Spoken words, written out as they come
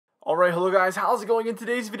Alright, hello guys, how's it going? In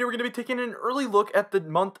today's video, we're going to be taking an early look at the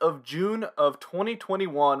month of June of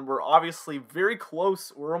 2021. We're obviously very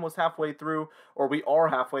close, we're almost halfway through, or we are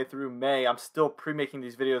halfway through May. I'm still pre-making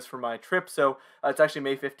these videos for my trip, so it's actually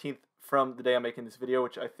May 15th from the day I'm making this video,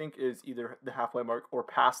 which I think is either the halfway mark or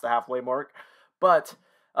past the halfway mark. But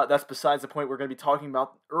that's besides the point. We're going to be talking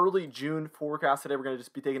about early June forecast today. We're going to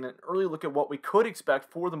just be taking an early look at what we could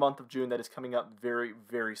expect for the month of June that is coming up very,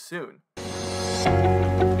 very soon.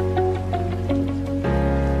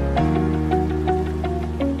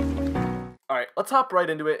 Alright, let's hop right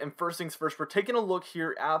into it, and first things first, we're taking a look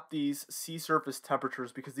here at these sea surface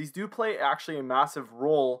temperatures because these do play actually a massive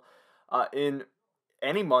role in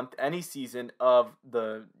any month, any season of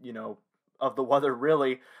the, of the weather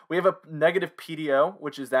really. We have a negative PDO,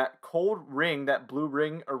 which is that cold ring, that blue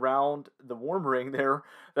ring around the warm ring there,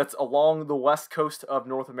 that's along the west coast of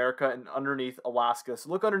North America and underneath Alaska. So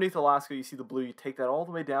look underneath Alaska, you see the blue, you take that all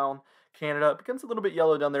the way down Canada. It becomes a little bit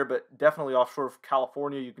yellow down there, but definitely offshore of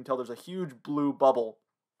California, you can tell there's a huge blue bubble.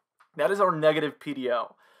 That is our negative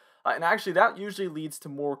PDO. And actually, that usually leads to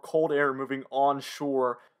more cold air moving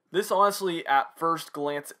onshore. This honestly, at first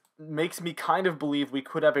glance, makes me kind of believe we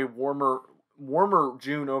could have a warmer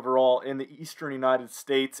June overall in the eastern United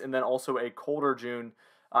States, and then also a colder June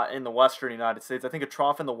in the western United States. I think a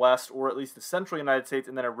trough in the west, or at least the central United States,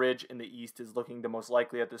 and then a ridge in the east is looking the most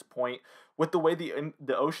likely at this point. With the way the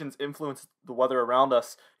oceans influence the weather around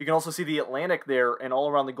us, you can also see the Atlantic there, and all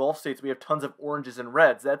around the Gulf states we have tons of oranges and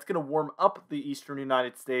reds. That's going to warm up the eastern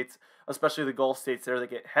United States, especially the Gulf states there that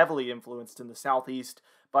get heavily influenced in the southeast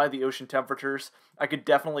by the ocean temperatures. I could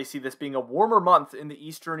definitely see this being a warmer month in the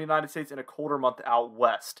eastern United States and a colder month out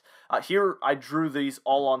west. Here, I drew these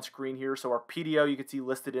all on screen here. So our PDO, you can see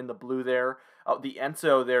listed in the blue there. The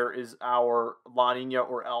ENSO there is our La Nina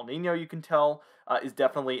or El Nino, you can tell, is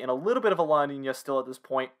definitely in a little bit of a La Nina still at this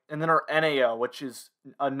point. And then our NAO, which is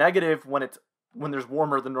a negative when there's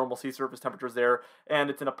warmer than normal sea surface temperatures there, and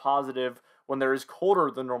it's in a positive when there is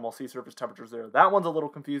colder than normal sea surface temperatures there. That one's a little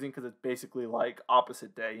confusing because it's basically like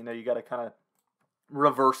opposite day. You got to kind of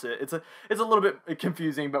reverse it. It's a little bit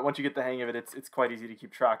confusing, but once you get the hang of it, it's quite easy to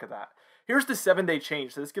keep track of that. Here's the 7-day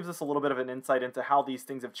change. So this gives us a little bit of an insight into how these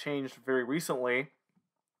things have changed very recently.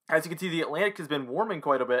 As you can see, the Atlantic has been warming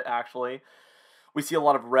quite a bit, actually. We see a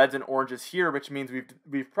lot of reds and oranges here, which means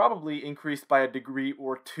we've probably increased by a degree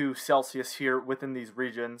or 2 Celsius here within these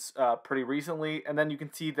regions pretty recently. And then you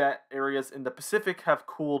can see that areas in the Pacific have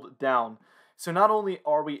cooled down. So not only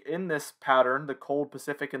are we in this pattern, the cold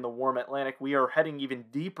Pacific and the warm Atlantic, we are heading even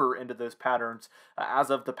deeper into those patterns as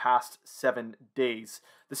of the past 7 days.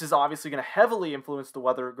 This is obviously going to heavily influence the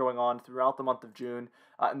weather going on throughout the month of June,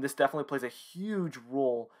 and this definitely plays a huge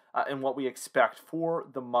role in what we expect for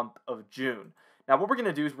the month of June. Now, what we're going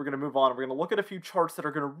to do is we're going to move on. We're going to look at a few charts that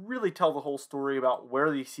are going to really tell the whole story about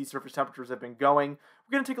where these sea surface temperatures have been going.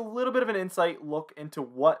 We're going to take a little bit of an insight look into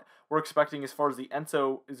what we're expecting as far as the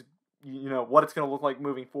ENSO is, what it's going to look like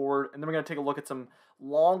moving forward. And then we're going to take a look at some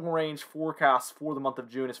long-range forecasts for the month of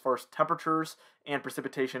June as far as temperatures and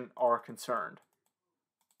precipitation are concerned.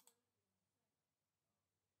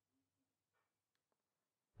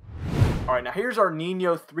 All right, now here's our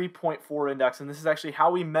Nino 3.4 index, and this is actually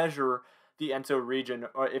how we measure the ENSO region,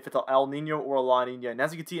 or if it's an El Nino or a La Nina. And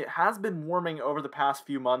as you can see, it has been warming over the past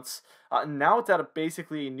few months. And now it's at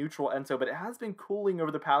basically a neutral ENSO, but it has been cooling over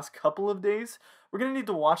the past couple of days. We're going to need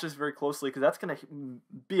to watch this very closely because that's going to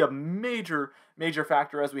be a major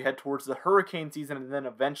factor as we head towards the hurricane season and then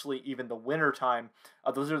eventually even the winter time.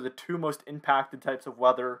 Those are the two most impacted types of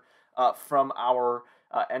weather from our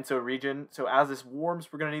ENSO region. So as this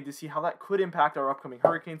warms, we're going to need to see how that could impact our upcoming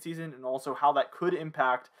hurricane season and also how that could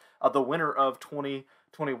impact the winter of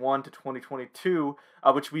 2021 to 2022,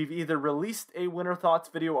 which we've either released a winter thoughts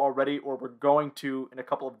video already or we're going to in a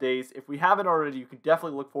couple of days. If we haven't already, you can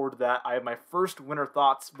definitely look forward to that. I have my first winter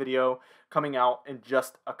thoughts video coming out in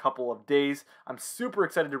just a couple of days. I'm super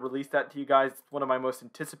excited to release that to you guys. It's one of my most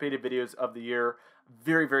anticipated videos of the year.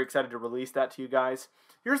 Very, very excited to release that to you guys.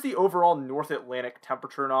 Here's the overall North Atlantic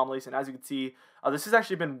temperature anomalies, and as you can see, this has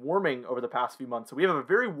actually been warming over the past few months. So we have a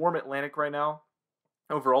very warm Atlantic right now.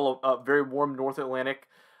 Overall, a very warm North Atlantic.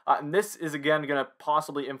 And this is, again, going to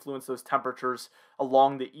possibly influence those temperatures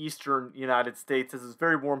along the eastern United States, as those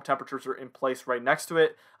very warm temperatures are in place right next to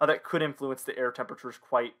it. That could influence the air temperatures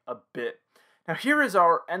quite a bit. Now, here is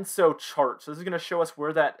our ENSO chart. So this is going to show us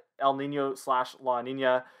where that El Nino/La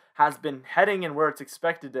Nina has been heading and where it's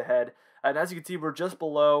expected to head. And as you can see, we're just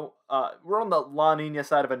below, we're on the La Nina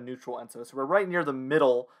side of a neutral ENSO. So we're right near the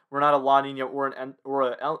middle. We're not a La Nina or an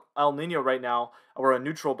El Nino right now. We're a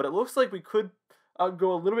neutral, but it looks like we could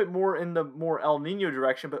go a little bit more in the more El Nino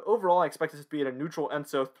direction, but overall I expect this to be at a neutral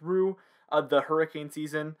ENSO through the hurricane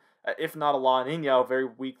season. If not a La Nina, a very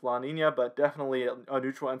weak La Nina, but definitely a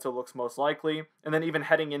neutral ENSO looks most likely. And then even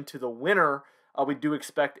heading into the winter, we do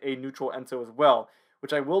expect a neutral ENSO as well,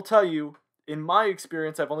 which I will tell you, in my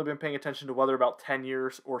experience, I've only been paying attention to weather about 10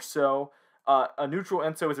 years or so. A neutral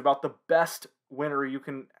ENSO is about the best winter you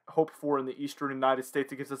can hope for in the eastern United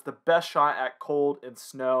States. It gives us the best shot at cold and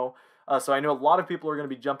snow. So I know a lot of people are going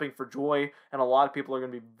to be jumping for joy, and a lot of people are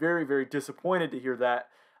going to be very, very disappointed to hear that.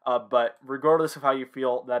 But regardless of how you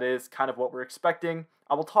feel, that is kind of what we're expecting.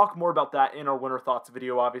 I will talk more about that in our winter thoughts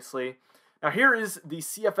video, obviously. Now here is the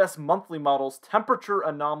CFS monthly model's temperature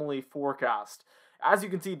anomaly forecast. As you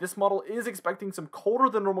can see, this model is expecting some colder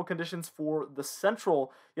than normal conditions for the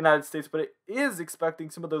central United States, but it is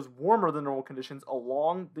expecting some of those warmer than normal conditions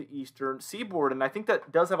along the eastern seaboard. And I think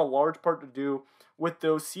that does have a large part to do with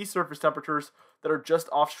those sea surface temperatures that are just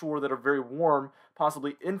offshore that are very warm,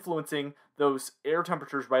 possibly influencing those air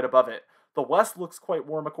temperatures right above it. The west looks quite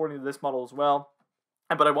warm according to this model as well.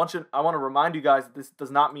 But I want to remind you guys that this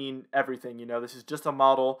does not mean everything. You know, this is just a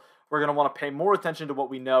model. We're going to want to pay more attention to what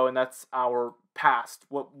we know, and that's our past,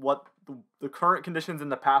 what the current conditions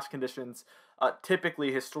and the past conditions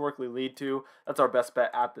typically historically lead to. That's our best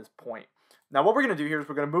bet at this point. Now, what we're going to do here is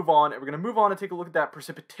we're going to move on, and we're going to move on and take a look at that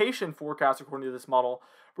precipitation forecast according to this model.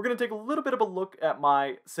 We're going to take a little bit of a look at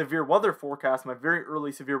my severe weather forecast, my very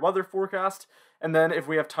early severe weather forecast, and then if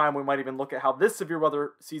we have time, we might even look at how this severe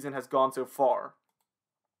weather season has gone so far.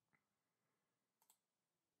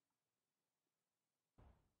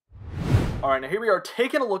 All right, now here we are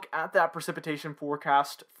taking a look at that precipitation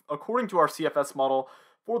forecast according to our CFS model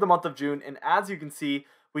for the month of June. And as you can see,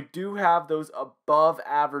 we do have those above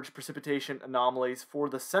average precipitation anomalies for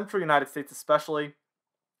the central United States especially,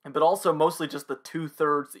 but also mostly just the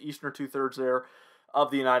two-thirds, the eastern two-thirds there of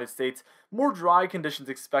the United States. More dry conditions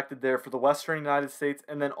expected there for the western United States,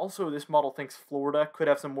 and then also this model thinks Florida could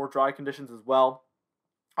have some more dry conditions as well.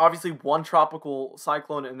 Obviously, one tropical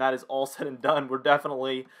cyclone, and that is all said and done. We're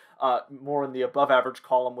definitely more in the above average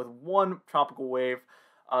column with one tropical wave,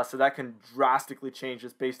 so that can drastically change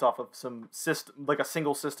just based off of some system, like a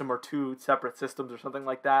single system or two separate systems or something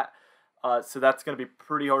like that. So that's going to be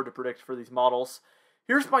pretty hard to predict for these models.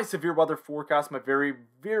 Here's my severe weather forecast, my very,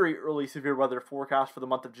 very early severe weather forecast for the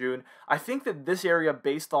month of June. I think that this area,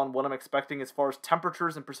 based on what I'm expecting as far as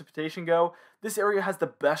temperatures and precipitation go, this area has the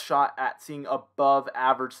best shot at seeing above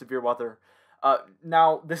average severe weather.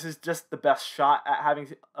 Now, this is just the best shot at having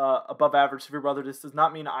above average severe weather. This does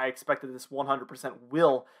not mean I expect that this 100%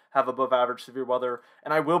 will have above average severe weather,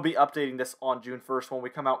 and I will be updating this on June 1st when we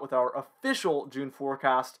come out with our official June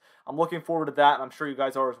forecast. I'm looking forward to that, and I'm sure you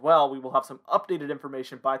guys are as well. We will have some updated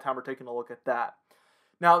information by the time we're taking a look at that.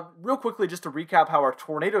 Now, real quickly, just to recap how our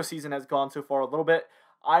tornado season has gone so far a little bit,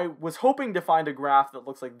 I was hoping to find a graph that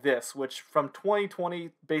looks like this, which from 2020,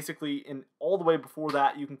 basically, in all the way before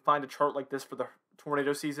that, you can find a chart like this for the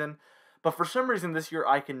tornado season. But for some reason this year,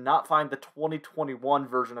 I cannot find the 2021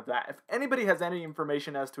 version of that. If anybody has any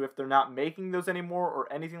information as to if they're not making those anymore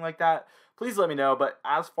or anything like that, please let me know. But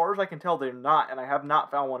as far as I can tell, they're not, and I have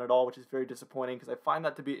not found one at all, which is very disappointing because I find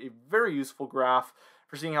that to be a very useful graph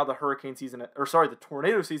for seeing how the the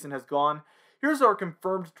tornado season has gone. Here's our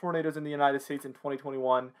confirmed tornadoes in the United States in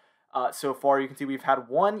 2021. So far, you can see we've had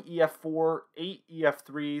one EF4, 8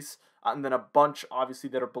 EF3s, and then a bunch, obviously,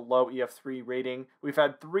 that are below EF3 rating. We've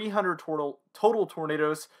had 300 total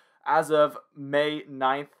tornadoes as of May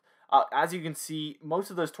 9th. As you can see,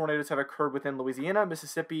 most of those tornadoes have occurred within Louisiana,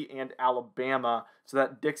 Mississippi, and Alabama. So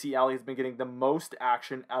that Dixie Alley has been getting the most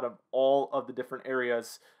action out of all of the different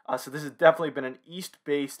areas. So this has definitely been an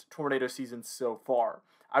east-based tornado season so far.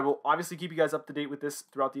 I will obviously keep you guys up to date with this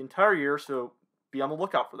throughout the entire year, so be on the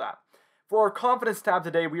lookout for that. For our confidence tab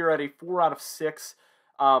today, we are at a 4 out of 6.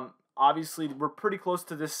 Obviously, we're pretty close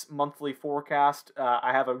to this monthly forecast.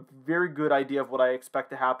 I have a very good idea of what I expect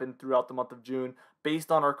to happen throughout the month of June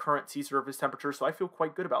based on our current sea surface temperature, so I feel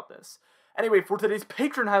quite good about this. Anyway, for today's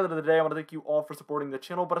patron highlight of the day, I want to thank you all for supporting the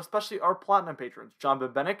channel, but especially our platinum patrons, John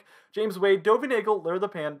Benbenick, James Wade, Dovey Nagel, Larry the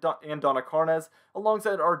Pan, and Donna Carnes,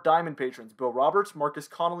 alongside our diamond patrons, Bill Roberts, Marcus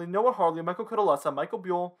Connolly, Noah Harley, Michael Cotalessa, Michael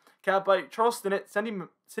Buell, Catbite, Charles Stinnett,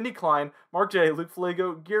 Cindy Klein, Mark J., Luke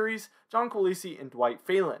Flago, Gary's, John Colisi, and Dwight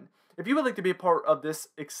Phelan. If you would like to be a part of this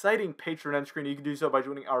exciting Patreon end screen, you can do so by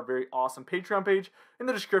joining our very awesome Patreon page in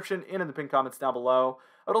the description and in the pinned comments down below.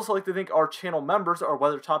 I'd also like to thank our channel members, our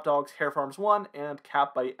Weather Top Dogs, Hair Farms 1, and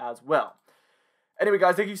Catbite as well. Anyway,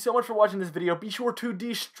 guys, thank you so much for watching this video. Be sure to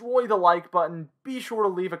destroy the like button. Be sure to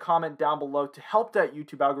leave a comment down below to help that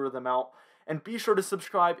YouTube algorithm out. and be sure to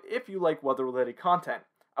subscribe if you like weather-related content.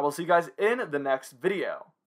 I will see you guys in the next video.